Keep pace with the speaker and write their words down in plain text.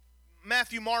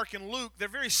Matthew, Mark, and Luke, they're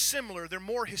very similar. They're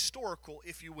more historical,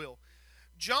 if you will.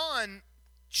 John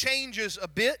changes a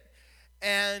bit,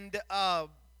 and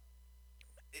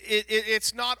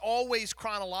it's not always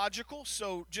chronological.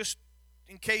 So just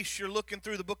in case you're looking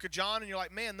through the book of John and you're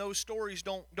like, man, those stories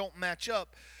don't match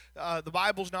up, the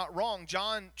Bible's not wrong.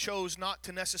 John chose not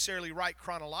to necessarily write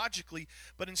chronologically,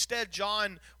 but instead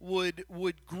John would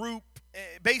group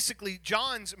basically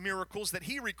John's miracles that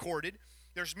he recorded.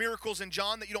 There's miracles in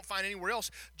John that you don't find anywhere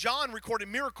else. John recorded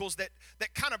miracles that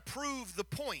kind of prove the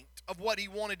point of what he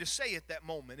wanted to say at that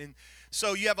moment. And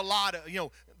so you have a lot of,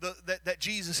 that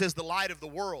Jesus is the light of the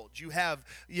world. You have,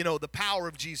 the power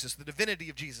of Jesus, the divinity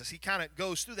of Jesus. He kind of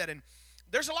goes through that. And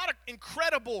there's a lot of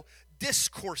incredible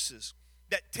discourses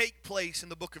that take place in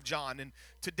the book of John. And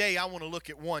today I want to look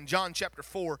at one, John chapter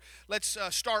 4. Let's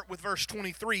start with verse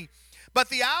 23. But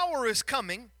the hour is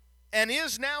coming and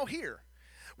is now here,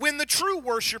 when the true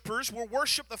worshipers will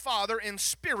worship the Father in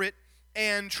spirit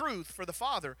and truth, for the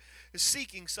Father is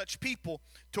seeking such people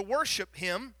to worship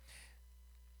Him.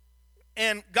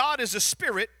 And God is a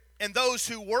spirit, and those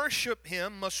who worship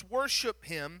Him must worship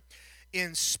Him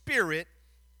in spirit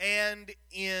and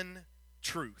in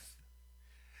truth.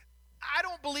 I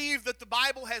don't believe that the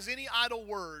Bible has any idle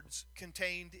words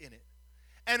contained in it.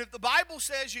 And if the Bible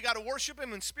says you got to worship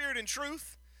Him in spirit and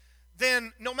truth,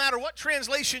 then no matter what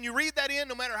translation you read that in,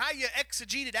 no matter how you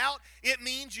exegete it out, it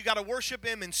means you got to worship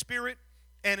Him in spirit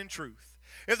and in truth.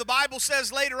 If the Bible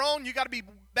says later on you got to be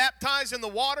baptized in the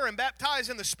water and baptized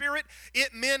in the Spirit,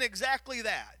 it meant exactly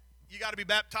that. You got to be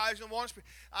baptized in the water.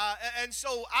 And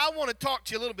so I want to talk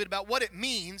to you a little bit about what it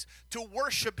means to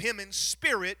worship Him in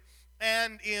spirit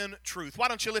and in truth. Why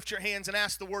don't you lift your hands and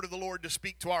ask the word of the Lord to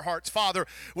speak to our hearts. Father,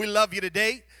 we love you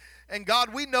today. And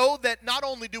God, we know that not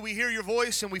only do we hear your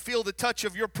voice and we feel the touch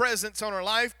of your presence on our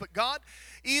life, but God,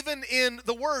 even in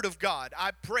the word of God,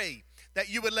 I pray that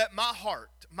you would let my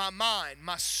heart, my mind,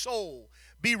 my soul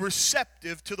be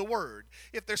receptive to the word.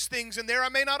 If there's things in there I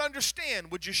may not understand,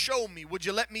 would you show me? Would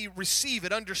you let me receive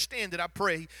it, understand it? I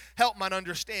pray, help mine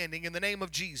understanding in the name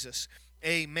of Jesus.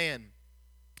 Amen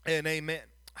and amen.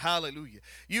 Hallelujah.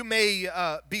 You may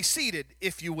be seated,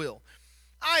 if you will.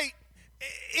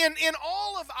 In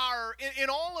all of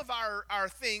our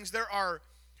things, there are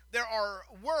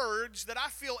words that I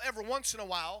feel every once in a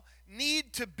while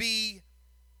need to be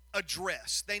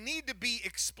addressed. They need to be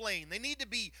explained. They need to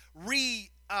be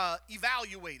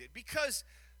evaluated, because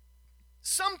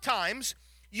sometimes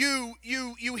you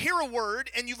hear a word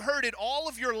and you've heard it all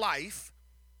of your life,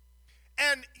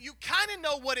 and you kind of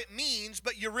know what it means,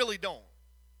 but you really don't.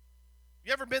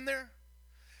 You ever been there?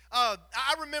 I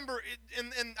remember,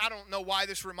 and I don't know why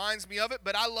this reminds me of it,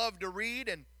 but I love to read,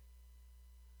 and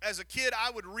as a kid I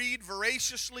would read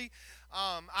voraciously.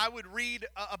 I would read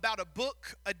about a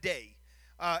book a day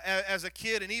as a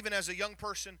kid, and even as a young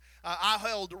person. I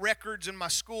held records in my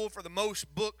school for the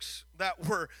most books that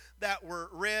were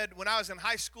read. When I was in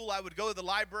high school, I would go to the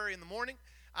library in the morning.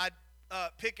 I'd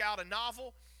pick out a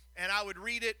novel, and I would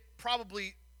read it,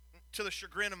 probably to the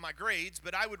chagrin of my grades,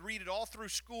 but I would read it all through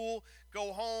school,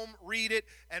 go home, read it,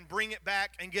 and bring it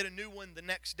back and get a new one the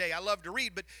next day. I love to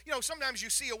read, but sometimes you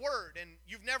see a word and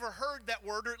you've never heard that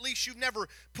word, or at least you've never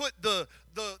put the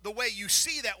way you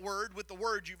see that word with the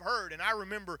word you've heard. And I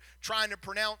remember trying to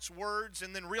pronounce words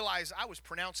and then realize I was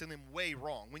pronouncing them way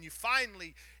wrong when you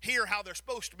finally hear how they're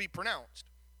supposed to be pronounced.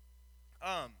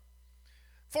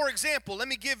 For example, let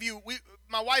me give you,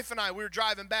 my wife and I, we were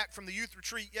driving back from the youth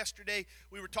retreat yesterday.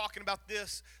 We were talking about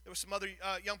this. There were some other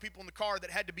young people in the car that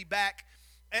had to be back.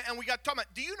 And we got talking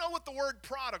about, do you know what the word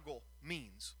prodigal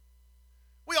means?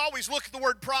 We always look at the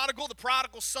word prodigal, the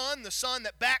prodigal son, the son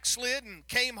that backslid and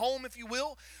came home, if you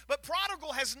will. But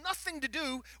prodigal has nothing to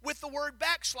do with the word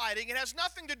backsliding. It has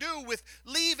nothing to do with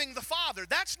leaving the father.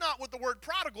 That's not what the word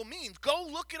prodigal means. Go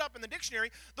look it up in the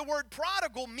dictionary. The word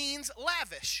prodigal means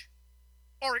lavish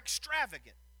or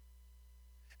extravagant.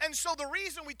 And so the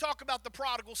reason we talk about the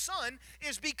prodigal son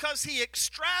is because he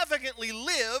extravagantly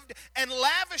lived and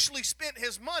lavishly spent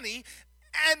his money,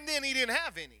 and then he didn't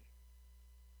have any.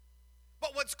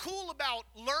 But what's cool about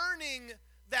learning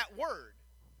that word,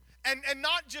 and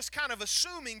not just kind of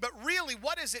assuming, but really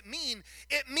what does it mean?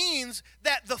 It means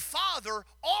that the father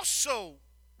also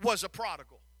was a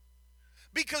prodigal.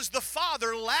 Because the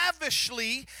Father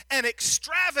lavishly and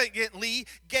extravagantly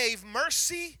gave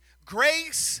mercy,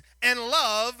 grace, and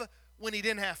love when He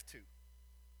didn't have to.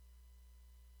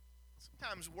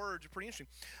 Sometimes words are pretty interesting.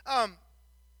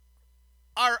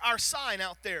 Our sign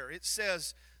out there, it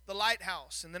says the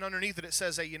Lighthouse, and then underneath it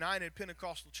says a United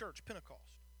Pentecostal Church,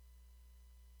 Pentecost.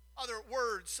 Other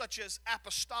words such as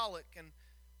apostolic and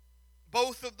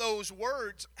Both of those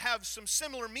words have some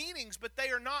similar meanings, but they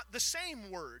are not the same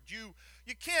word. You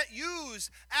can't use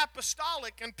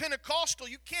apostolic and Pentecostal,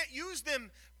 you can't use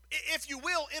them, if you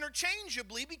will,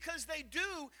 interchangeably, because they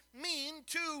do mean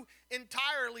two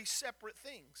entirely separate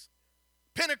things.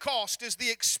 Pentecost is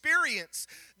the experience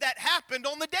that happened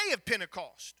on the day of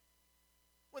Pentecost.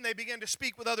 When they began to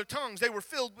speak with other tongues, they were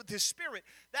filled with His Spirit.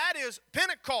 That is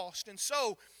Pentecost. And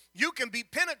so you can be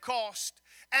Pentecost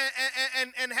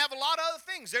and have a lot of other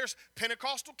things. There's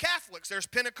Pentecostal Catholics, there's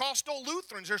Pentecostal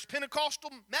Lutherans, there's Pentecostal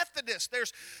Methodists.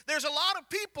 There's a lot of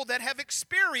people that have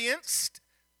experienced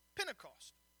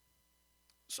Pentecost.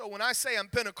 So when I say I'm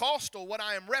Pentecostal, what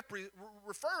I am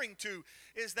referring to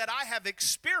is that I have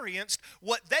experienced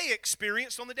what they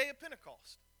experienced on the day of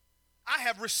Pentecost. I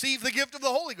have received the gift of the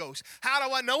Holy Ghost. How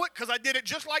do I know it? Because I did it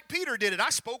just like Peter did it.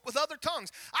 I spoke with other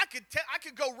tongues. I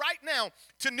could go right now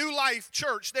to New Life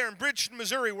Church there in Bridgeton,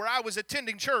 Missouri, where I was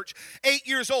attending church, 8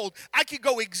 years old. I could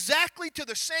go exactly to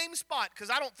the same spot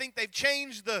because I don't think they've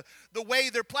changed the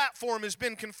way their platform has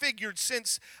been configured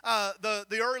since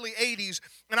the early 80s.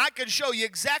 And I could show you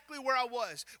exactly where I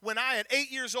was when I, at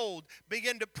 8 years old,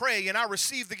 began to pray and I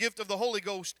received the gift of the Holy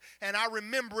Ghost. And I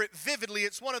remember it vividly.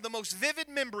 It's one of the most vivid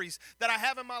memories that I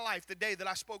have in my life, the day that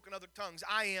I spoke in other tongues.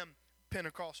 I am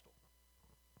Pentecostal.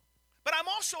 But I'm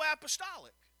also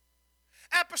apostolic.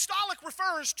 Apostolic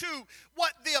refers to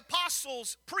what the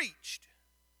apostles preached.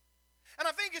 And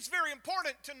I think it's very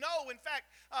important to know, in fact,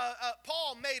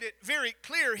 Paul made it very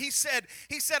clear. He said,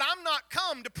 I'm not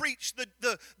come to preach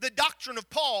the doctrine of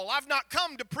Paul. I've not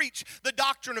come to preach the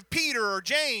doctrine of Peter or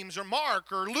James or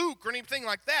Mark or Luke or anything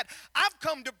like that. I've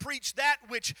come to preach that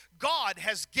which God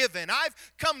has given. I've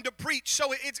come to preach.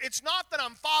 So it's not that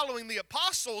I'm following the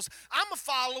apostles. I'm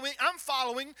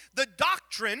following the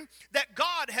doctrine that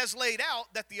God has laid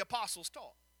out that the apostles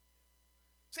taught.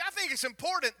 See, I think it's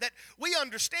important that we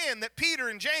understand that Peter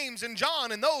and James and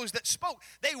John and those that spoke,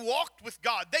 they walked with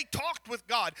God, they talked with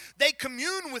God, they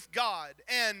communed with God,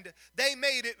 and they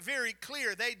made it very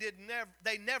clear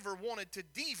they never wanted to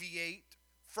deviate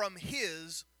from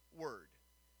His word.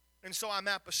 And so I'm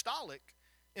apostolic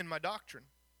in my doctrine.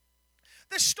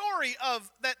 This story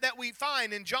of that we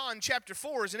find in John chapter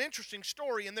 4 is an interesting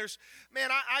story, and there's, man,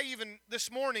 I even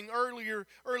early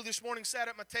this morning sat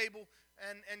at my table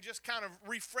and just kind of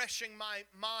refreshing my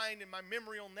mind and my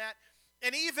memory on that.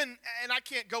 And I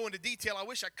can't go into detail, I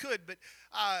wish I could, but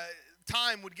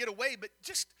time would get away. But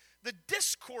just the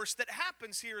discourse that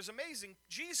happens here is amazing.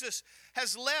 Jesus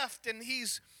has left and he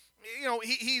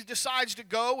decides to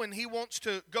go and he wants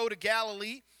to go to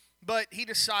Galilee, but he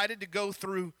decided to go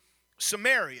through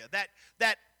Samaria.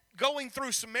 That going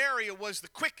through Samaria was the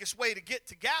quickest way to get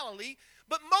to Galilee.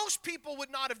 But most people would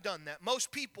not have done that.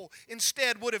 Most people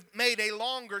instead would have made a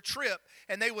longer trip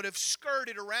and they would have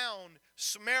skirted around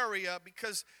Samaria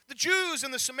because the Jews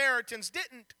and the Samaritans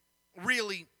didn't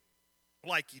really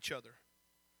like each other.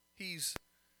 If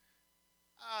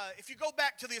you go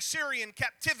back to the Assyrian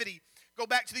captivity, go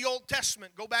back to the Old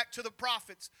Testament, go back to the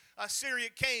prophets, Assyria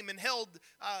came and held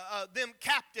them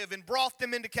captive and brought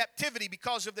them into captivity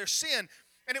because of their sin.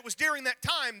 And it was during that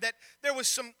time that there was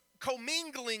some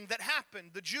commingling that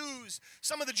happened.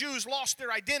 Some of the Jews lost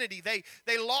their identity.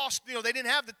 They lost, they didn't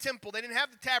have the temple. They didn't have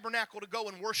the tabernacle to go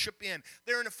and worship in.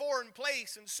 They're in a foreign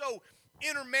place. And so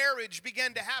intermarriage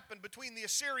began to happen between the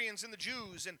Assyrians and the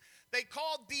Jews. And they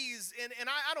called these, and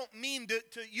I don't mean to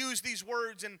use these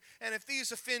words, and if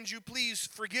these offend you, please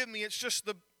forgive me. It's just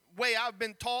the way I've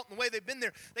been taught and the way they've been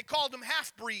there. They called them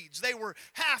half-breeds. They were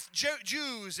half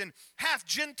Jews and half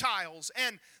Gentiles.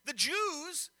 And the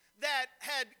Jews that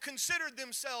had considered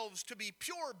themselves to be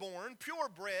pure-born,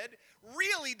 purebred,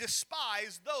 really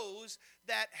despised those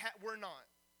that were not.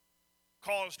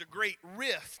 Caused a great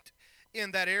rift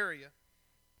in that area.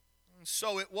 And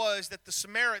so it was that the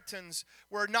Samaritans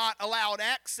were not allowed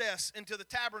access into the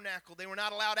tabernacle. They were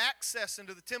not allowed access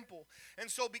into the temple.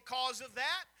 And so because of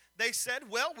that, they said,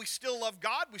 well, we still love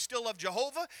God, we still love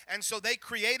Jehovah, and so they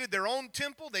created their own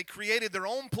temple, they created their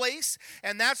own place,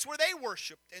 and that's where they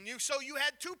worshiped. And so you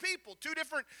had two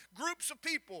different groups of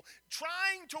people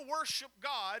trying to worship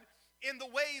God in the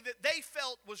way that they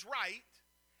felt was right,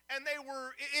 and they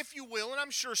were, if you will, and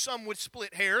I'm sure some would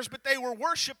split hairs, but they were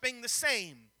worshiping the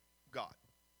same God.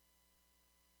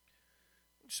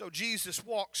 So Jesus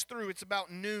walks through, it's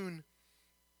about noon.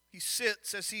 He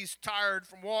sits as he's tired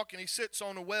from walking. He sits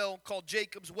on a well called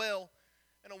Jacob's Well.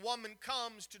 And a woman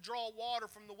comes to draw water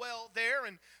from the well there.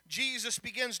 And Jesus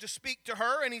begins to speak to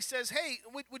her. And he says, hey,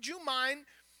 would you mind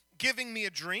giving me a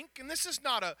drink? And this is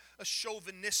not a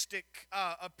chauvinistic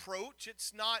approach.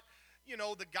 It's not,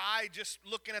 the guy just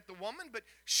looking at the woman, but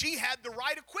she had the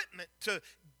right equipment to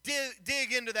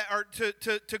dig into that, or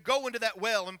to go into that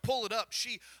well and pull it up.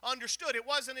 She understood it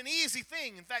wasn't an easy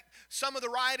thing. In fact, some of the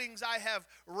writings I have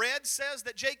read says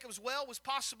that Jacob's well was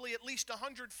possibly at least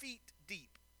 100 feet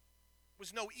deep. It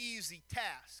was no easy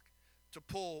task to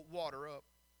pull water up.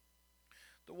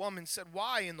 The woman said,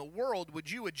 "Why in the world would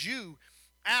you, a Jew,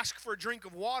 ask for a drink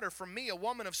of water from me, a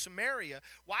woman of Samaria?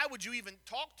 Why would you even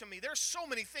talk to me?" There's so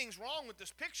many things wrong with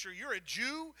this picture. You're a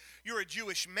Jew. You're a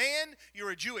Jewish man. You're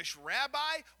a Jewish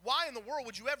rabbi. Why in the world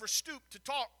would you ever stoop to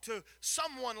talk to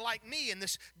someone like me? And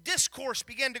this discourse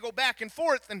began to go back and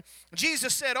forth. And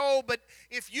Jesus said, "Oh, but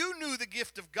if you knew the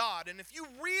gift of God, and if you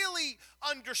really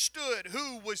understood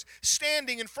who was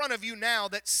standing in front of you now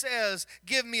that says,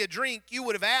 'Give me a drink,' you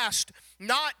would have asked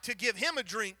not to give him a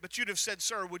drink, but you'd have said,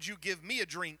 'Sir, would you give me a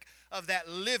drink of that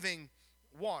living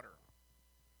water?'"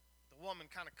 The woman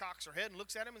kind of cocks her head and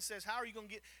looks at him and says, how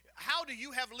do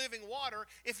you have living water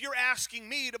if you're asking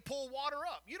me to pull water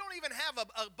up? You don't even have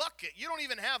a bucket. You don't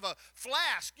even have a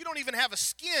flask. You don't even have a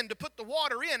skin to put the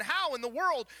water in. How in the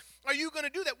world are you going to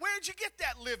do that? Where'd you get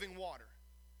that living water?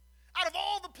 Out of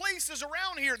all the places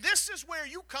around here, this is where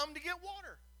you come to get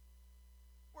water.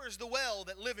 Where's the well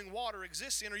that living water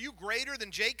exists in? Are you greater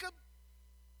than Jacob?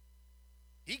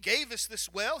 He gave us this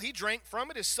well. He drank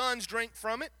from it. His sons drank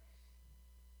from it.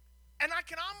 And I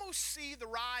can almost see the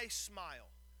wry smile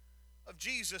of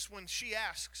Jesus when she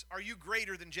asks, "Are you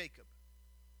greater than Jacob?"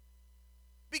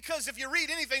 Because if you read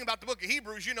anything about the book of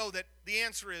Hebrews, you know that the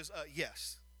answer is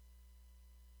yes.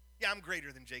 Yeah, I'm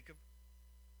greater than Jacob.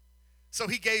 So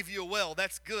he gave you a well.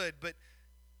 That's good, but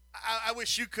I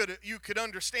wish you could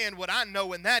understand what I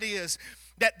know, and that is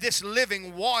that this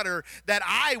living water that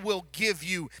I will give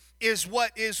you is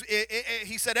what is,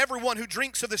 he said, everyone who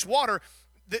drinks of this water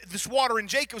in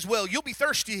Jacob's well, you'll be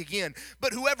thirsty again.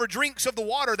 But whoever drinks of the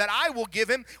water that I will give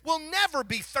him will never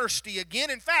be thirsty again.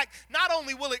 In fact, not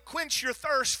only will it quench your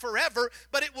thirst forever,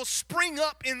 but it will spring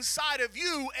up inside of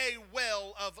you a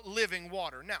well of living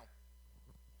water. Now,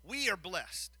 we are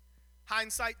blessed.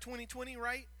 Hindsight 2020,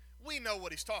 right? We know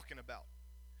what he's talking about.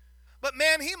 But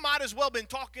man, he might as well been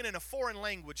talking in a foreign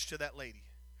language to that lady.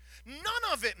 None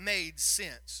of it made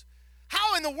sense.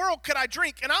 How in the world could I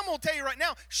drink? And I'm going to tell you right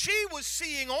now, she was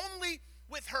seeing only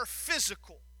with her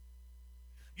physical.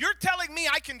 You're telling me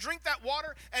I can drink that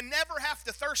water and never have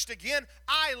to thirst again?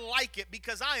 I like it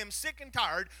because I am sick and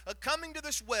tired of coming to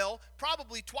this well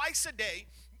probably twice a day,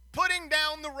 putting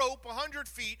down the rope 100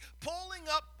 feet, pulling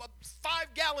up a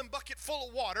 5-gallon bucket full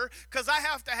of water because I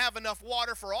have to have enough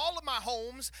water for all of my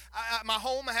homes. My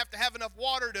home, I have to have enough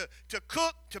water to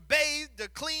cook, to bathe, to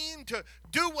clean, to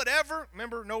do whatever.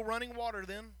 Remember, no running water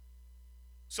then.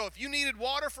 So if you needed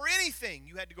water for anything,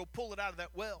 you had to go pull it out of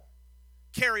that well.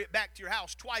 Carry it back to your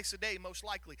house twice a day, most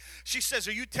likely. She says,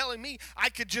 "Are you telling me I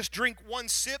could just drink one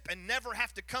sip and never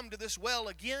have to come to this well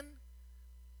again?"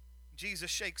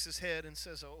 Jesus shakes his head and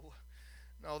says, "Oh,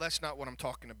 no, that's not what I'm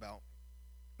talking about.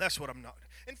 That's what I'm not.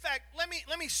 In fact, let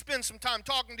me spend some time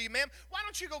talking to you, ma'am. Why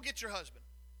don't you go get your husband?"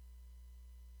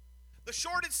 The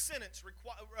shortest sentence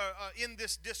in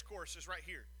this discourse is right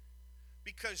here,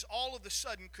 because all of a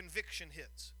sudden conviction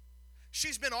hits.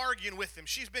 She's been arguing with him.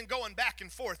 She's been going back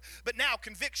and forth. But now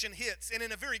conviction hits, and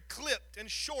in a very clipped and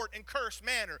short and cursed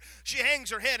manner, she hangs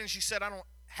her head and she said, "I don't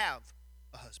have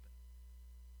a husband."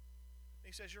 And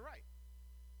he says, "You're right.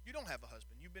 You don't have a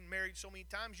husband. You've been married so many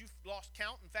times, you've lost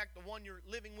count. In fact, the one you're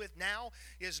living with now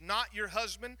is not your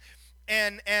husband."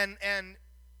 And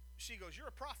she goes, "You're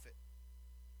a prophet."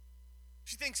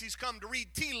 She thinks he's come to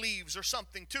read tea leaves or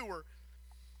something to her.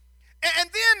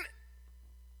 And then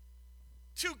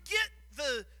to get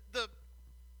the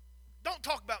don't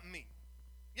talk about me.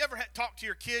 You ever talk to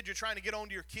your kid, you're trying to get on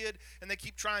to your kid, and they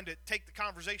keep trying to take the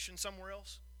conversation somewhere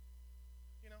else?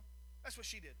 That's what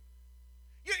she did.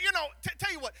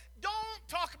 Tell you what, don't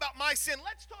talk about my sin.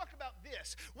 Let's talk about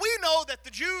this. We know that the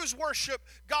Jews worship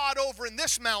God over in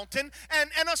this mountain,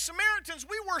 and us Samaritans,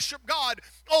 we worship God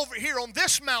over here on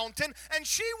this mountain, and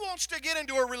she wants to get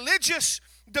into a religious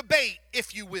debate,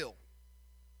 if you will.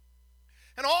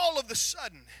 And all of a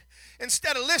sudden,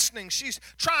 instead of listening, she's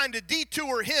trying to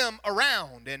detour him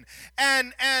around. And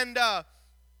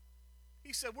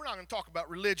he said, "We're not going to talk about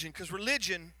religion, because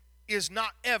religion is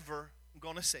not ever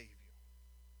going to save you."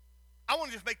 I want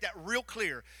to just make that real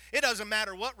clear. It doesn't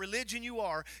matter what religion you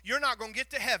are. You're not going to get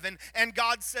to heaven, and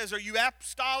God says, "Are you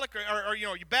apostolic, or are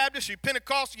you Baptist, are you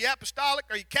Pentecostal, are you apostolic,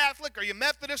 are you Catholic, are you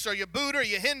Methodist, are you Buddha, are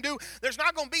you Hindu?" There's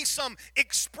not going to be some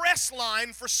express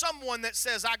line for someone that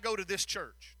says, "I go to this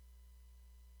church."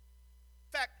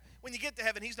 In fact, when you get to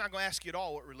heaven, he's not going to ask you at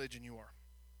all what religion you are.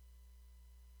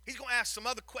 He's going to ask some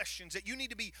other questions that you need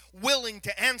to be willing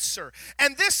to answer.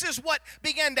 And this is what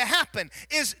began to happen.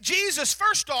 Is Jesus,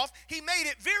 first off, he made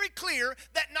it very clear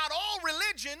that not all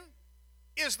religion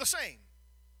is the same.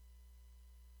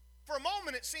 For a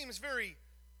moment it seems very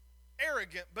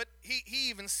arrogant, but he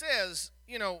even says,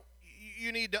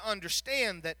 you need to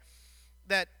understand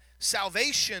that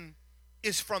salvation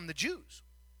is from the Jews.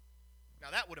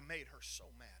 Now that would have made her so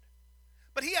mad.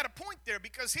 But he had a point there,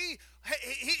 because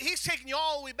he's taking you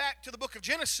all the way back to the book of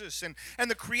Genesis and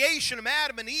the creation of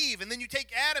Adam and Eve. And then you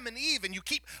take Adam and Eve and you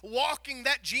keep walking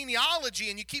that genealogy,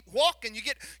 and you keep walking. You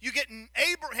get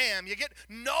Abraham, you get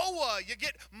Noah, you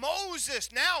get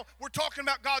Moses. Now we're talking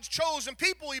about God's chosen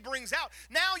people he brings out.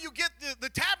 Now you get the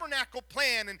tabernacle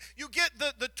plan, and you get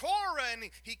the Torah, and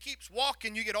he keeps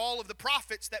walking. You get all of the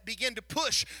prophets that begin to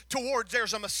push towards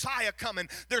there's a Messiah coming.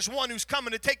 There's one who's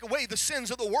coming to take away the sins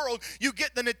of the world. You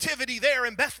get the nativity there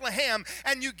in Bethlehem,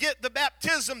 and you get the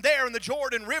baptism there in the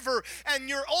Jordan River, and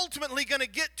you're ultimately going to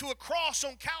get to a cross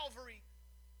on Calvary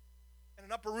and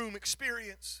an upper room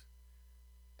experience,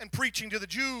 and preaching to the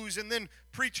Jews and then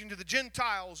preaching to the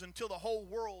Gentiles until the whole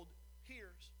world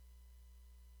hears.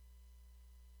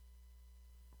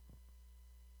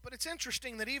 But it's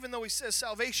interesting that even though he says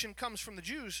salvation comes from the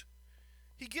Jews,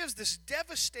 he gives this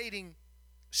devastating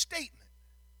statement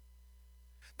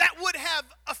that would have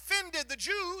offended the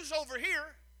Jews over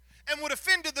here and would have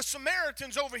offended the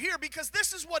Samaritans over here, because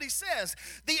this is what he says.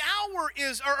 The hour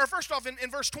is, or first off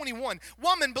in verse 21,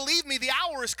 woman, believe me, the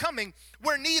hour is coming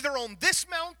where neither on this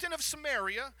mountain of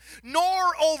Samaria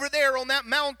nor over there on that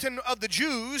mountain of the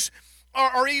Jews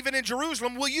or even in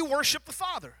Jerusalem will you worship the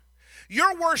Father.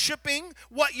 You're worshiping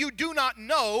what you do not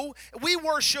know. We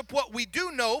worship what we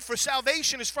do know, for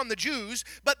salvation is from the Jews.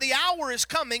 But the hour is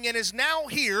coming and is now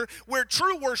here where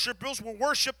true worshipers will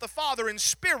worship the Father in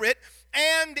spirit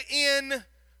and in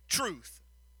truth.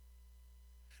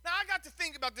 Now, I got to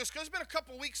think about this, because it's been a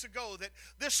couple weeks ago that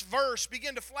this verse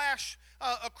began to flash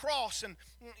across, and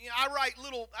I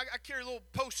carry little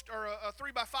post or a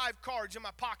 3x5 cards in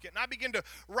my pocket, and I begin to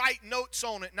write notes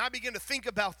on it, and I begin to think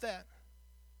about that.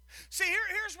 See,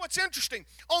 here's what's interesting.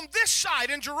 On this side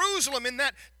in Jerusalem, in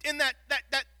that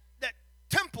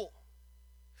temple,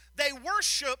 they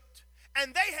worshiped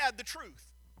and they had the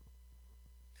truth.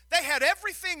 They had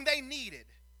everything they needed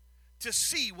to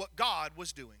see what God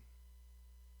was doing.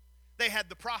 They had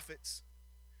the prophets.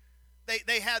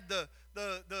 They had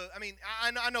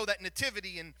I know that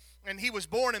nativity, and he was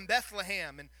born in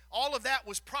Bethlehem, and all of that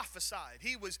was prophesied.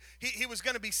 He was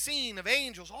going to be seen of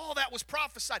angels. All that was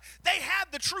prophesied. They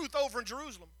had the truth over in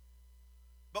Jerusalem.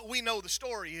 But we know the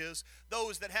story is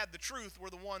those that had the truth were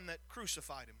the one that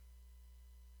crucified him.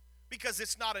 Because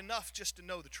it's not enough just to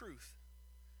know the truth.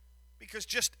 Because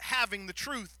just having the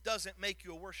truth doesn't make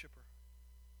you a worshiper.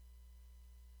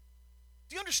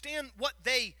 Do you understand what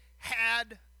they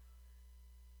had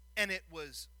and it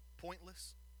was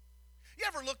pointless? You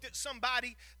ever looked at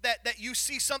somebody that you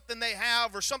see something they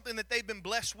have or something that they've been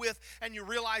blessed with, and you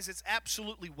realize it's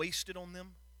absolutely wasted on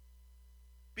them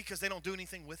because they don't do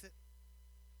anything with it?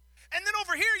 And then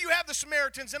over here you have the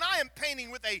Samaritans, and I am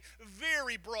painting with a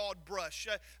very broad brush.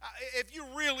 If you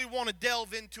really want to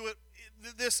delve into it,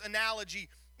 this analogy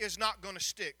is not going to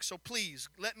stick. So please,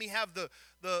 let me have the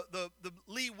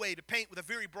leeway to paint with a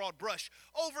very broad brush.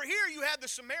 Over here you have the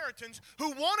Samaritans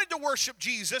who wanted to worship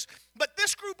Jesus, but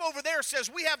this group over there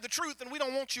says, we have the truth and we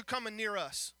don't want you coming near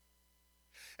us.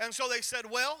 And so they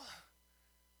said, well,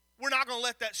 we're not going to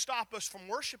let that stop us from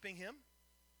worshiping him.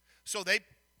 So they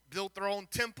built their own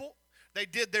temple. They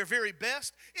did their very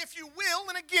best. If you will,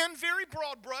 and again, very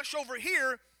broad brush, over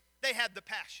here they had the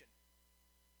passion.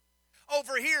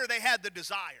 Over here they had the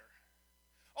desire.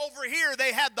 Over here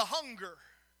they had the hunger.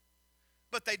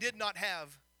 But they did not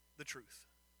have the truth.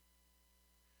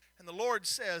 And the Lord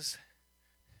says,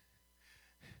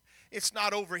 it's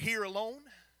not over here alone,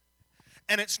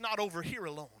 and it's not over here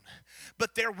alone.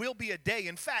 But there will be a day,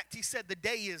 in fact, he said the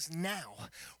day is now,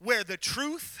 where the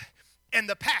truth and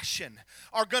the passion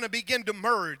are going to begin to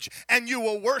merge, and you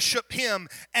will worship him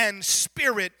in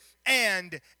spirit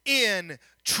and in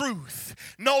truth.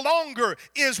 No longer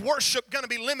is worship going to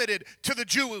be limited to the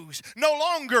Jews. No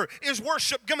longer is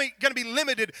worship going to be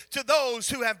limited to those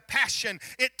who have passion.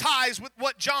 It ties with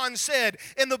what John said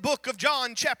in the book of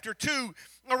John chapter 2.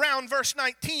 Around verse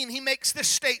 19, he makes this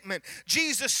statement.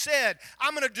 Jesus said,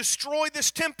 I'm going to destroy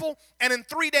this temple, and in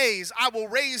 3 days I will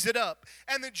raise it up.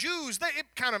 And the Jews, it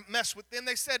kind of messed with them.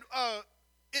 They said,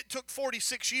 it took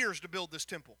 46 years to build this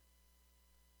temple.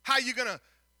 How are you going to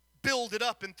build it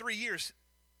up in 3 years?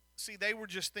 See, they were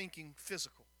just thinking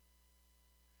physical.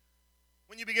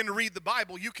 When you begin to read the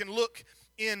Bible, you can look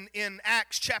in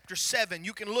Acts chapter 7.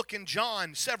 You can look in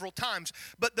John several times.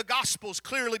 But the Gospels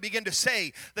clearly begin to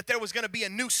say that there was going to be a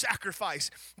new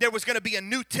sacrifice. There was going to be a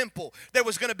new temple. There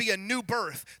was going to be a new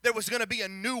birth. There was going to be a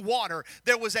new water.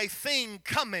 There was a thing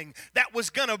coming that was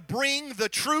going to bring the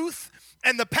truth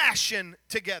and the passion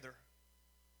together.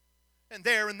 And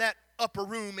there in that upper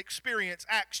room experience,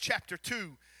 Acts chapter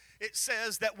 2, it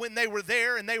says that when they were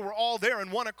there and they were all there in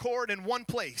one accord in one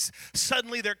place,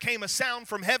 suddenly there came a sound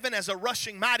from heaven as a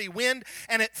rushing mighty wind,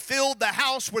 and it filled the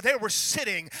house where they were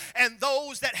sitting. And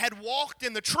those that had walked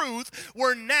in the truth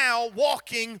were now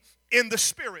walking in the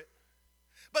Spirit.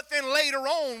 But then later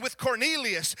on with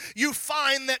Cornelius, you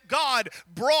find that God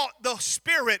brought the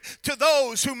Spirit to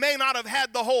those who may not have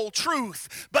had the whole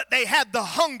truth, but they had the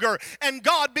hunger. And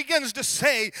God begins to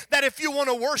say that if you want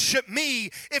to worship me,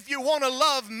 if you want to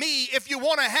love me, if you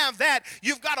want to have that,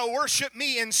 you've got to worship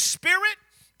me in spirit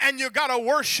and you've got to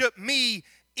worship me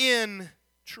in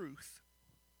truth.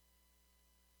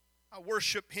 I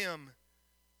worship him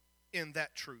in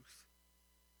that truth.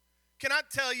 Can I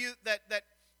tell you that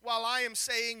while I am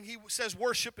saying, he says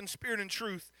worship in spirit and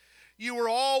truth, you are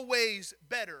always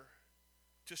better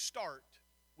to start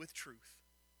with truth.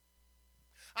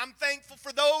 I'm thankful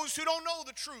for those who don't know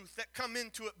the truth that come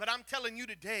into it, but I'm telling you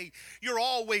today, you're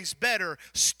always better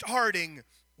starting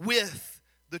with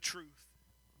the truth.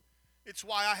 It's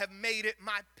why I have made it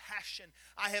my passion.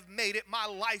 I have made it my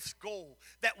life's goal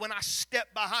that when I step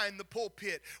behind the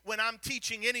pulpit, when I'm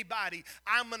teaching anybody,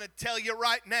 I'm going to tell you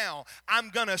right now,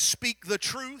 I'm going to speak the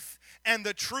truth and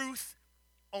the truth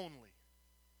only.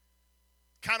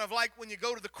 Kind of like when you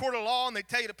go to the court of law and they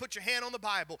tell you to put your hand on the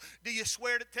Bible. Do you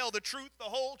swear to tell the truth, the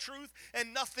whole truth,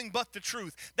 and nothing but the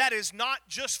truth? That is not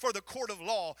just for the court of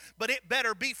law, but it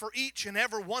better be for each and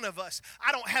every one of us.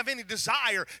 I don't have any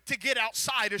desire to get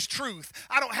outside his truth.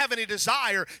 I don't have any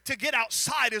desire to get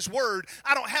outside his word.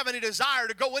 I don't have any desire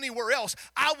to go anywhere else.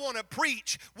 I want to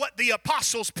preach what the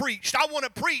apostles preached. I want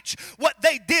to preach what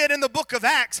they did in the book of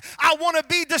Acts. I want to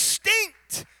be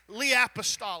distinctly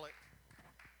apostolic.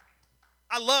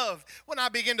 I love when I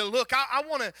begin to look. I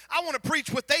want to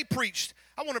preach what they preached.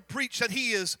 I want to preach that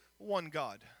he is one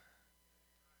God.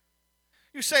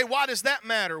 You say, why does that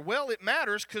matter? Well, it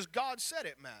matters because God said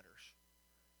it matters.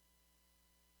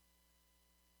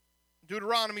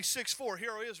 Deuteronomy 6:4,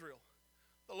 Hear, O Israel,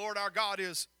 the Lord our God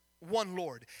is one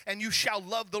Lord, and you shall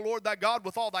love the Lord thy God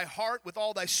with all thy heart, with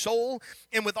all thy soul,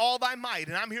 and with all thy might.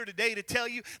 And I'm here today to tell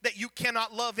you that you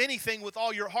cannot love anything with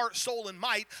all your heart, soul, and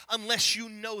might unless you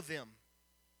know them.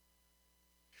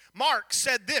 Mark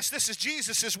said this is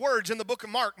Jesus' words in the book of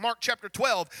Mark chapter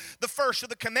 12. The first of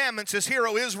the commandments is, Hear,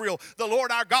 O Israel, the Lord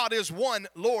our God is one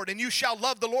Lord, and you shall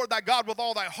love the Lord thy God with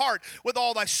all thy heart, with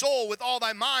all thy soul, with all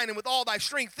thy mind, and with all thy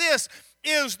strength. This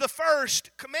is the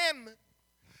first commandment.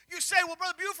 You say, well,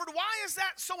 Brother Buford, why is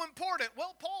that so important?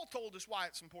 Well, Paul told us why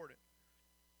it's important.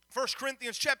 1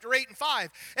 Corinthians chapter 8 and 5,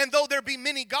 and though there be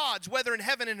many gods, whether in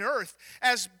heaven and earth,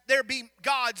 as there be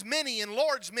gods many and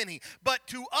lords many, but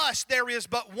to us there is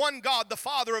but one God, the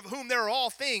Father, of whom there are all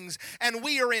things, and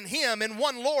we are in him, and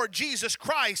one Lord, Jesus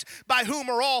Christ, by whom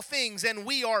are all things, and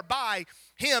we are by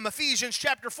him. Ephesians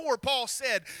chapter 4, Paul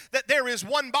said that there is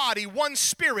one body, one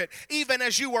spirit, even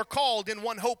as you are called in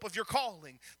one hope of your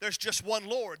calling. There's just one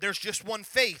Lord. There's just one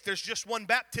faith. There's just one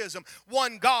baptism.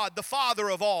 One God, the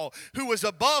Father of all, who is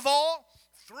above all,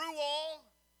 through all,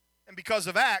 and because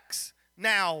of Acts,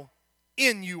 now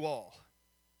in you all.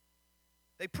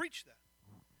 They preach that.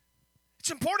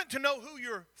 It's important to know who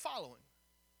you're following.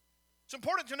 It's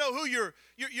important to know who you're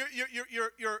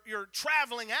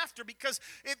traveling after, because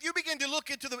if you begin to look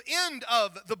into the end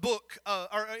of the book,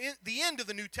 the end of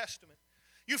the New Testament,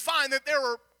 you find that there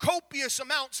are copious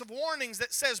amounts of warnings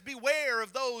that says, beware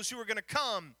of those who are going to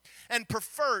come and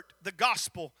pervert the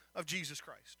gospel of Jesus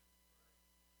Christ.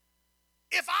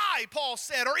 If I, Paul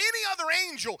said, or any other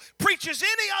angel preaches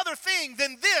any other thing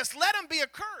than this, let him be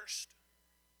accursed.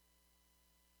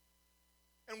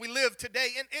 And we live today,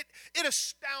 and it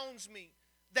astounds me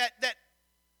that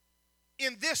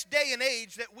in this day and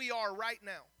age that we are right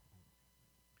now,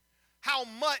 how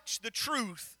much the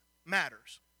truth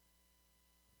matters.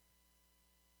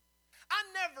 I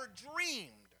never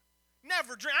dreamed,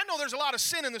 I know there's a lot of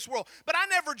sin in this world, but I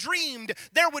never dreamed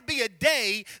there would be a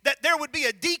day that there would be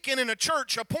a deacon in a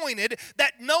church appointed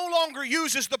that no longer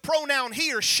uses the pronoun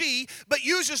he or she, but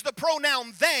uses the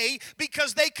pronoun they,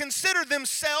 because they consider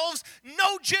themselves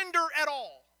no gender at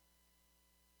all.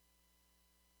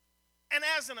 And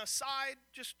as an aside,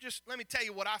 just let me tell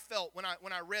you what I felt when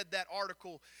I read that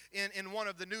article in one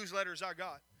of the newsletters I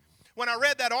got. When I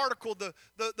read that article,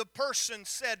 the person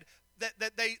said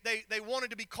that they wanted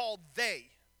to be called they.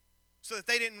 so that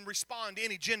they didn't respond to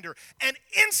any gender. And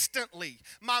instantly,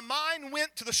 my mind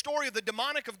went to the story of the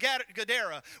demonic of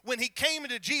Gadara. When he came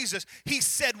into Jesus, he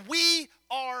said, "We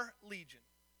are legion."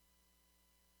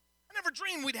 I never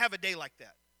dreamed we'd have a day like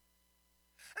that.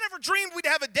 I never dreamed we'd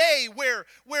have a day where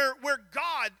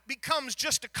God becomes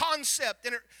just a concept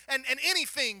and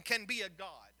anything can be a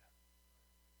God.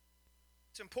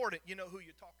 It's important you know who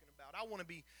you're talking about. I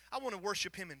want to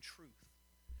worship him in truth.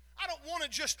 I don't want to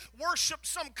just worship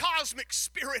some cosmic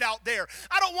spirit out there.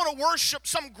 I don't want to worship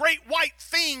some great white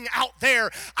thing out there.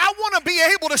 I want to be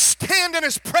able to stand in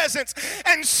his presence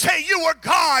and say, "You are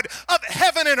God of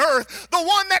heaven and earth, the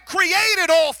one that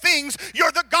created all things.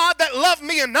 You're the God that loved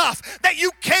me enough that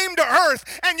you came to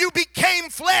earth and you became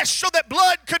flesh so that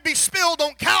blood could be spilled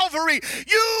on Calvary.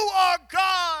 You are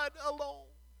God alone."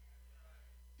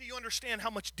 Do you understand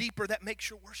how much deeper that makes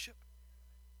your worship?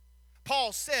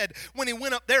 Paul said when he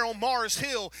went up there on Mars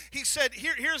Hill, he said,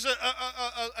 here's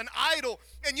an idol,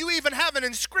 and you even have an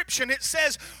inscription. It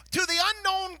says, "To the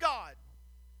unknown God."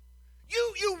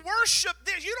 You worship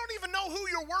this. You don't even know who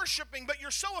you're worshiping, but you're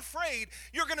so afraid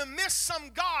you're going to miss some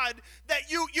God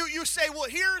that you say, "Well,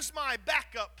 here's my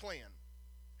backup plan.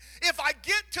 If I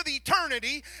get to the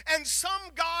eternity and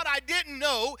some God I didn't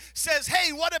know says,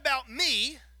 'Hey, what about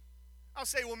me?' I'll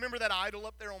say, 'Well, remember that idol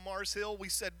up there on Mars Hill? We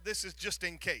said this is just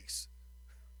in case.'"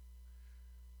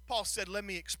 Paul said, "Let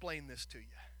me explain this to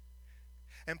you."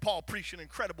 And Paul preached an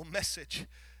incredible message.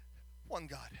 One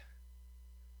God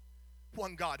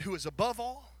who is above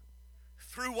all,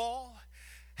 through all,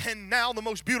 and now the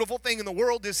most beautiful thing in the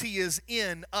world is he is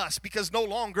in us, because no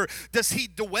longer does he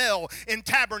dwell in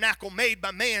tabernacle made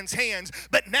by man's hands,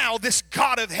 but now this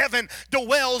God of heaven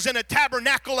dwells in a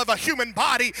tabernacle of a human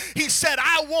body. He said,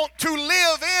 "I want to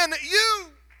live in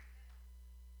you."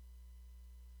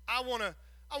 I want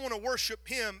to worship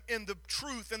him in the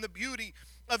truth and the beauty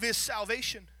of his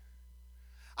salvation.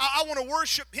 I want to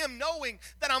worship him knowing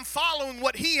that I'm following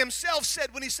what he himself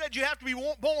said when he said you have to be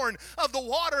born of the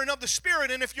water and of the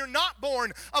Spirit. And if you're not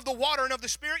born of the water and of the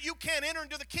Spirit, you can't enter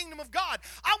into the kingdom of God.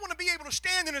 I want to be able to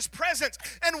stand in his presence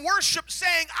and worship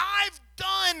saying, "I've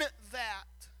done that."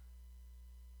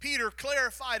 Peter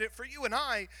clarified it for you and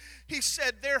I. He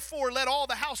said, "Therefore let all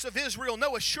the house of Israel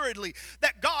know assuredly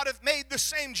that God hath made the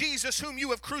same Jesus whom you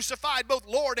have crucified, both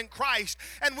Lord and Christ."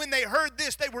 And when they heard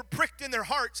this, they were pricked in their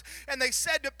hearts. And they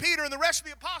said to Peter and the rest of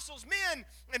the apostles, "Men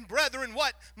and brethren,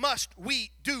 what must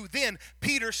we do then?"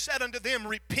 Peter said unto them,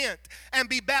 "Repent and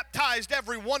be baptized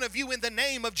every one of you in the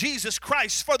name of Jesus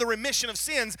Christ for the remission of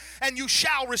sins, and you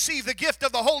shall receive the gift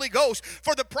of the Holy Ghost.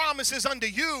 For the promise is unto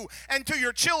you and to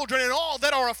your children and all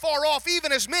that are afar off,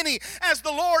 even as many as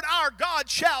the Lord our God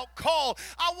shall call."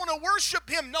 I want to worship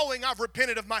him knowing I've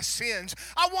repented of my sins.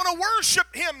 I want to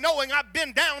worship him knowing I've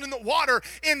been down in the water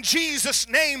in Jesus'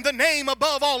 name, the name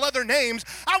above all other names.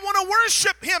 I want to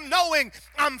worship him knowing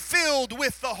I'm filled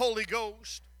with the Holy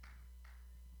Ghost.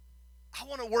 I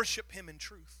want to worship him in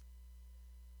truth.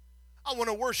 I want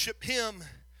to worship him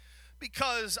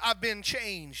because I've been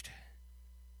changed.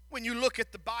 When you look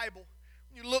at the Bible,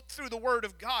 when you look through the Word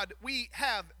of God, we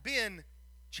have been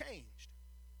changed.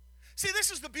 See,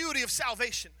 this is the beauty of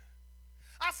salvation.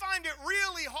 I find it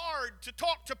really hard to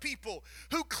talk to people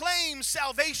who claim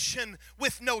salvation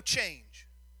with no change.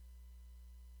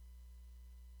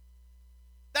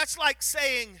 That's like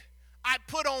saying, "I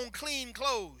put on clean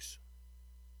clothes,"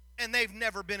 and they've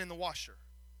never been in the washer.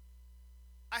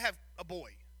 I have a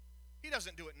boy. He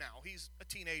doesn't do it now. He's a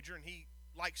teenager and he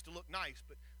likes to look nice,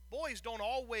 but boys don't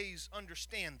always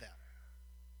understand that.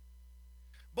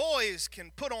 Boys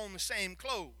can put on the same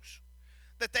clothes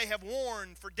that they have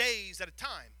worn for days at a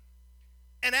time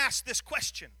and ask this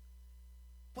question,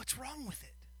 "What's wrong with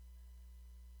it?"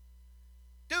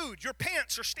 Dude, your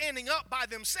pants are standing up by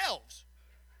themselves.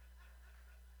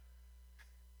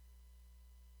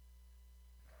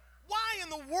 Why in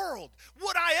the world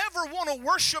would I ever want to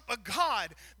worship a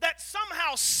God that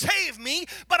somehow saved me,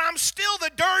 but I'm still the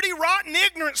dirty, rotten,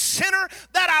 ignorant sinner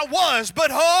that I was?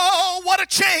 But oh, what a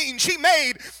change he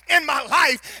made in my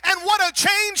life, and what a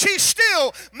change he's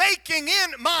still making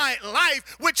in my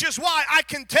life, which is why I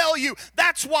can tell you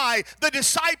that's why the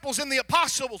disciples and the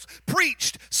apostles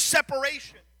preached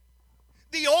separation.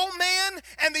 The old man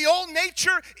and the old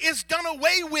nature is done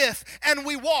away with, and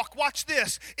we walk. Watch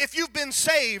this. If you've been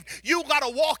saved, you got to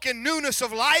walk in newness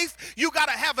of life. You got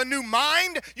to have a new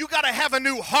mind. You got to have a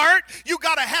new heart. You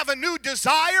got to have a new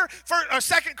desire. For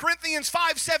 2 Corinthians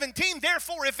 5:17,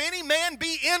 "Therefore, if any man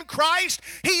be in Christ,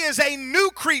 he is a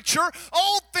new creature.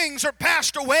 Old things are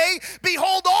passed away.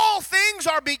 Behold, all things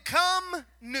are become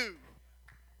new."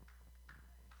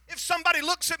 If somebody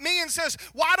looks at me and says,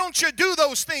 why don't you do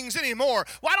those things anymore?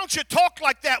 Why don't you talk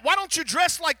like that? Why don't you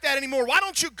dress like that anymore? Why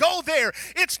don't you go there?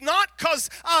 It's not because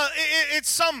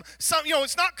it's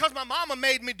it's not because my mama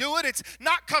made me do it. It's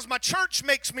not because my church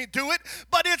makes me do it,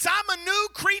 but it's I'm a new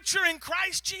creature in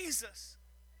Christ Jesus.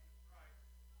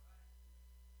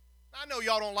 I know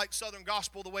y'all don't like Southern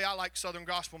gospel the way I like Southern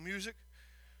gospel music.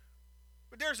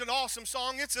 But there's an awesome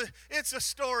song. It's a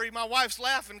story. My wife's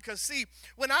laughing because, see,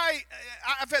 when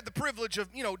I've had the privilege of,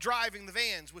 driving the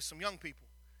vans with some young people.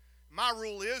 My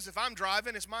rule is if I'm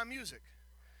driving, it's my music.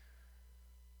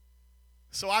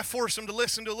 So I force them to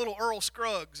listen to a little Earl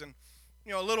Scruggs and,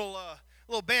 a little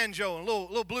banjo and a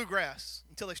little bluegrass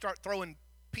until they start throwing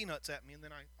peanuts at me, and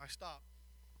then I stop.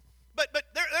 But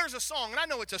there's a song, and I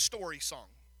know it's a story song,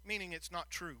 meaning it's not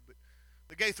true. But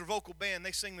the Gaither Vocal Band,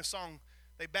 they sing the song.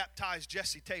 They baptized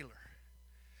Jesse Taylor.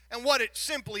 And what it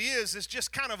simply is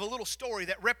just kind of a little story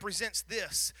that represents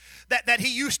this. That he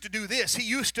used to do this. He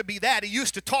used to be that. He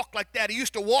used to talk like that. He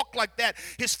used to walk like that.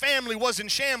 His family was in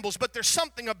shambles. But there's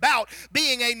something about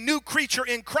being a new creature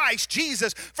in Christ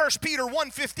Jesus. 1 Peter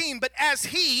 1:15, but as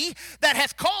he that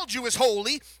hath called you is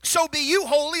holy, so be you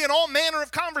holy in all manner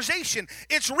of conversation.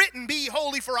 It's written, be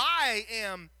holy, for I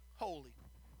am holy.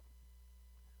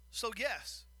 So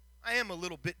yes, I am a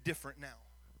little bit different now.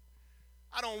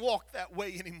 I don't walk that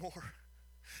way anymore.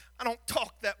 I don't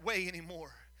talk that way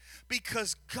anymore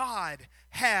because God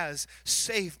has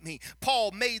saved me.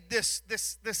 Paul made this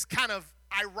kind of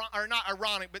not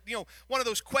ironic, but one of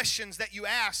those questions that you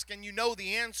ask and you know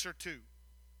the answer to.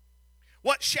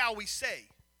 What shall we say?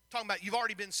 Talking about you've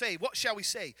already been saved. What shall we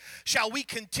say? Shall we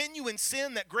continue in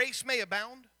sin that grace may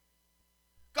abound?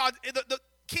 God, the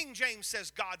King James says,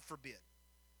 God forbid.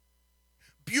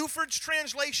 Buford's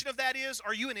translation of that is,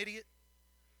 are you an idiot?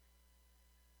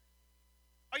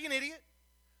 Are you an idiot?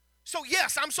 So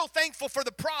yes, I'm so thankful for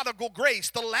the prodigal grace,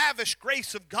 the lavish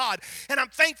grace of God. And I'm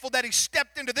thankful that he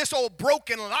stepped into this old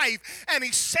broken life and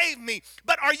he saved me.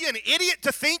 But are you an idiot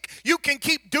to think you can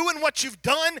keep doing what you've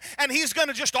done and he's going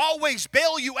to just always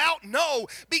bail you out? No.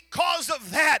 Because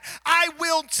of that, I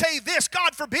will say this,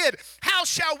 God forbid, how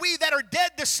shall we that are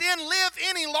dead to sin live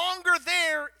any longer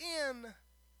therein?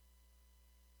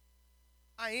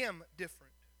 I am different.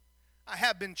 I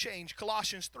have been changed.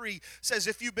 Colossians 3 says,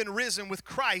 if you've been risen with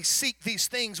Christ, seek these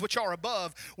things which are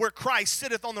above, where Christ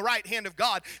sitteth on the right hand of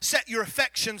God. Set your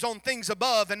affections on things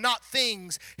above and not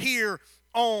things here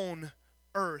on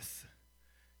earth.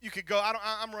 You could go,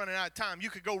 I'm running out of time. You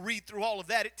could go read through all of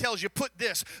that. It tells you, put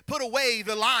away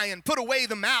the lying, put away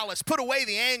the malice, put away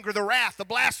the anger, the wrath, the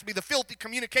blasphemy, the filthy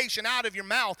communication out of your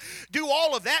mouth. Do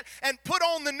all of that and put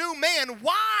on the new man.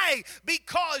 Why?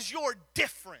 Because you're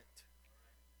different.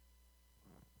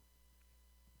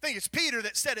 I think it's Peter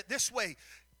that said it this way.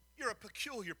 You're a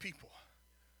peculiar people.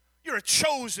 You're a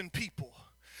chosen people.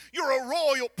 You're a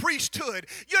royal priesthood.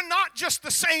 You're not just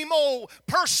the same old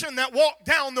person that walked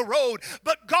down the road,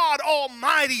 but God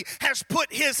Almighty has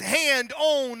put his hand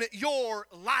on your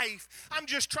life. I'm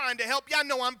just trying to help you. I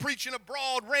know I'm preaching a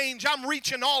broad range. I'm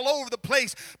reaching all over the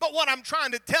place. But what I'm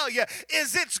trying to tell you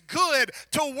is it's good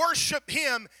to worship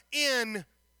him in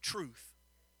truth.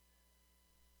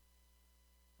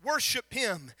 Worship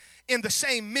him in the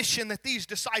same mission that these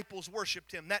disciples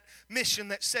worshiped him. That mission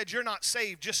that said you're not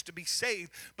saved just to be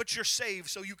saved, but you're saved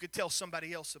so you could tell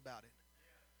somebody else about it.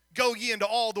 Go ye into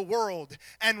all the world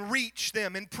and reach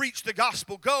them and preach the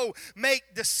gospel. Go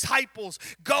make disciples.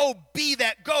 Go be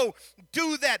that. Go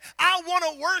do that. I want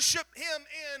to worship him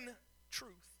in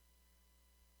truth.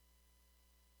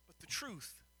 But the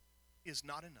truth is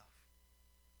not enough.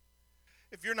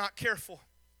 If you're not careful,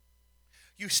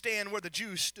 you stand where the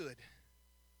Jews stood,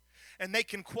 and they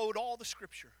can quote all the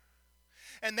scripture,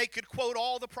 and they could quote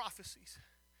all the prophecies,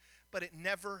 but it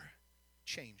never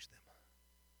changed them.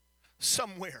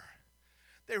 Somewhere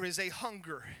there is a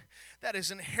hunger that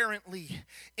is inherently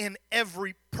in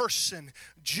every person,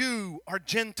 Jew or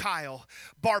Gentile,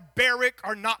 barbaric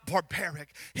or not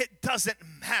barbaric. It doesn't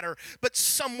matter. But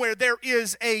somewhere there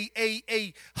is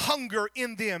a hunger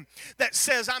in them that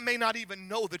says, I may not even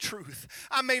know the truth.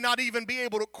 I may not even be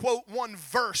able to quote one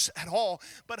verse at all,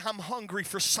 but I'm hungry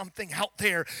for something out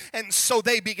there. And so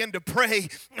they begin to pray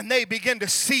and they begin to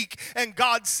seek. And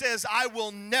God says, I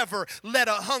will never let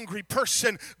a hungry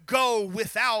person go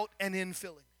without an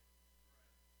infilling.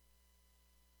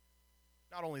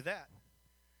 Not only that,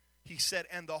 he said,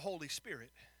 and the Holy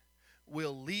Spirit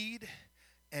will lead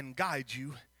and guide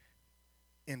you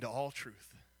into all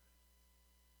truth.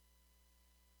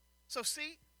 So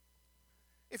see,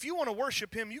 if you want to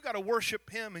worship him, you got to worship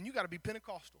him and you got to be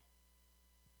Pentecostal.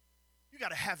 You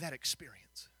got to have that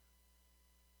experience.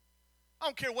 I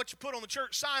don't care what you put on the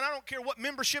church sign. I don't care what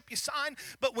membership you sign.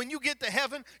 But when you get to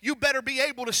heaven, you better be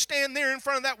able to stand there in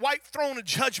front of that white throne of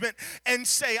judgment and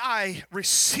say, I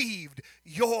received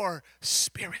your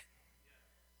Spirit.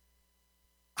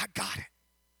 I got it.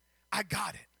 I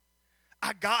got it.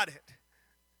 I got it.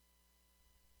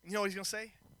 You know what he's going to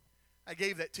say? I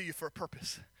gave that to you for a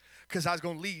purpose, because I was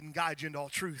going to lead and guide you into all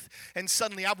truth. And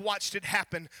suddenly I've watched it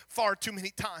happen far too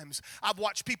many times. I've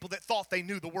watched people that thought they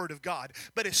knew the Word of God,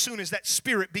 but as soon as that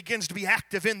Spirit begins to be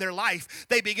active in their life,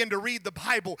 they begin to read the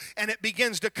Bible and it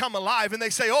begins to come alive, and they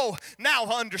say, oh, now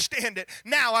I understand it.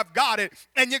 Now I've got it.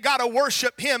 And you got to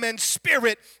worship Him in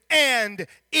spirit and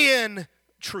in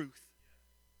truth.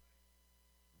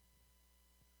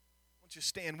 I want you to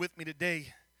stand with me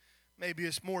today. Maybe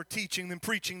it's more teaching than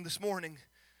preaching this morning.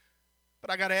 But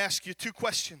I got to ask you two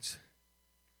questions.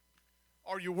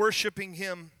 Are you worshiping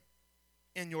Him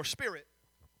in your spirit?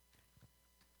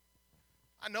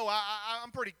 I know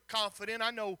I'm pretty confident. I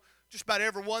know just about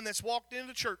everyone that's walked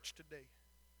into church today.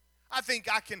 I think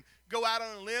I can go out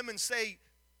on a limb and say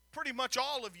pretty much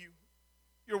all of you,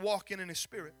 you're walking in His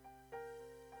Spirit.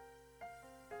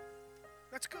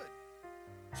 That's good.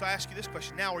 So I ask you this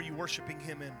question. Now, are you worshiping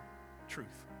Him in truth?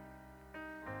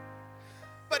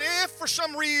 But if for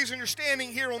some reason you're standing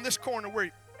here on this corner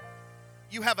where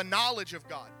you have a knowledge of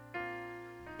God,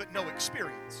 but no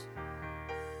experience,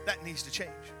 that needs to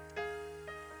change.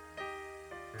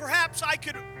 Perhaps I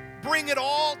could bring it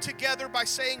all together by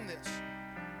saying this.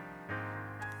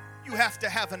 You have to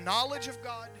have a knowledge of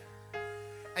God,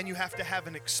 and you have to have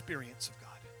an experience of God.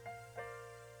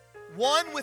 One with